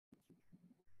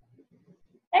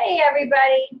Hey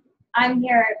everybody, I'm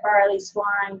here at Barley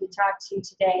Swine to talk to you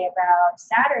today about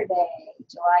Saturday,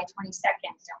 July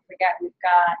 22nd. Don't forget, we've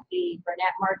got the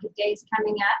Burnett Market Days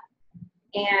coming up,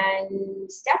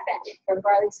 and Stefan from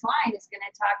Barley Swine is going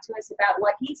to talk to us about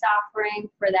what he's offering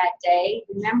for that day.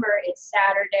 Remember, it's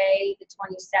Saturday the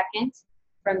 22nd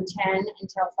from 10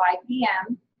 until 5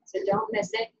 p.m., so don't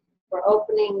miss it. We're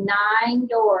opening 9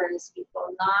 doors,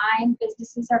 people. 9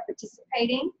 businesses are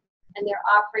participating, and they're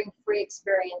offering free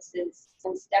experiences.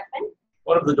 And Stefan?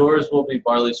 One of the doors will be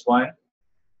Barley Swine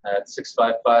at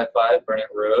 6555 Burnett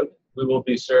Road. We will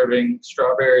be serving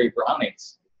strawberry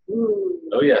brownies. Ooh.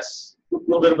 Oh, yes. A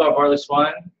little bit about Barley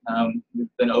Swine. We've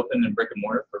been open in brick and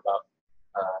mortar for about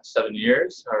 7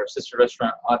 years. Our sister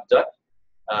restaurant, Odd Duck,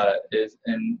 is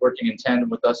working in tandem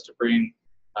with us to bring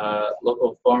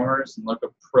local farmers and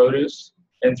local produce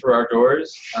in through our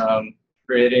doors,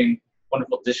 creating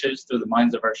wonderful dishes through the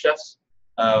minds of our chefs.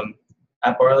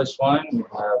 At Barley Swine, we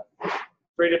have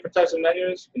 3 different types of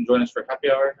menus. You can join us for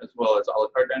happy hour as well as a la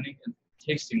carte dining and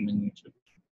tasting menu too.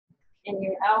 And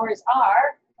your hours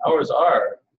are? Hours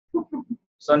are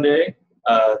Sunday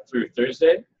through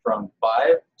Thursday from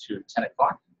 5 to 10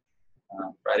 o'clock.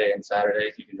 Friday and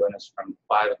Saturday, you can join us from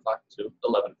 5 o'clock to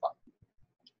 11 o'clock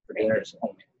for dinners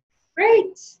only.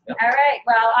 Great. Yep. All right.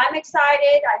 Well, I'm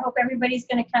excited. I hope everybody's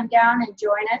going to come down and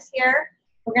join us here.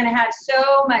 We're going to have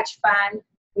so much fun.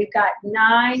 We've got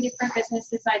 9 different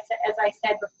businesses, as I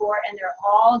said before, and they're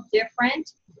all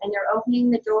different. And they're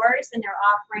opening the doors, and they're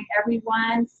offering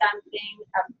everyone something,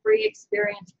 a free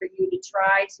experience for you to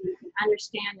try so you can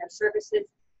understand their services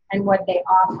and what they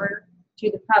offer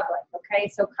to the public. Okay,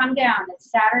 so come down.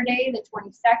 It's Saturday the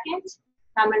 22nd,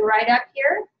 coming right up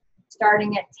here,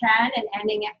 starting at 10 and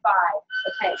ending at 5.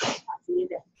 Okay, I'll see you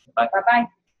then. Bye. Bye-bye.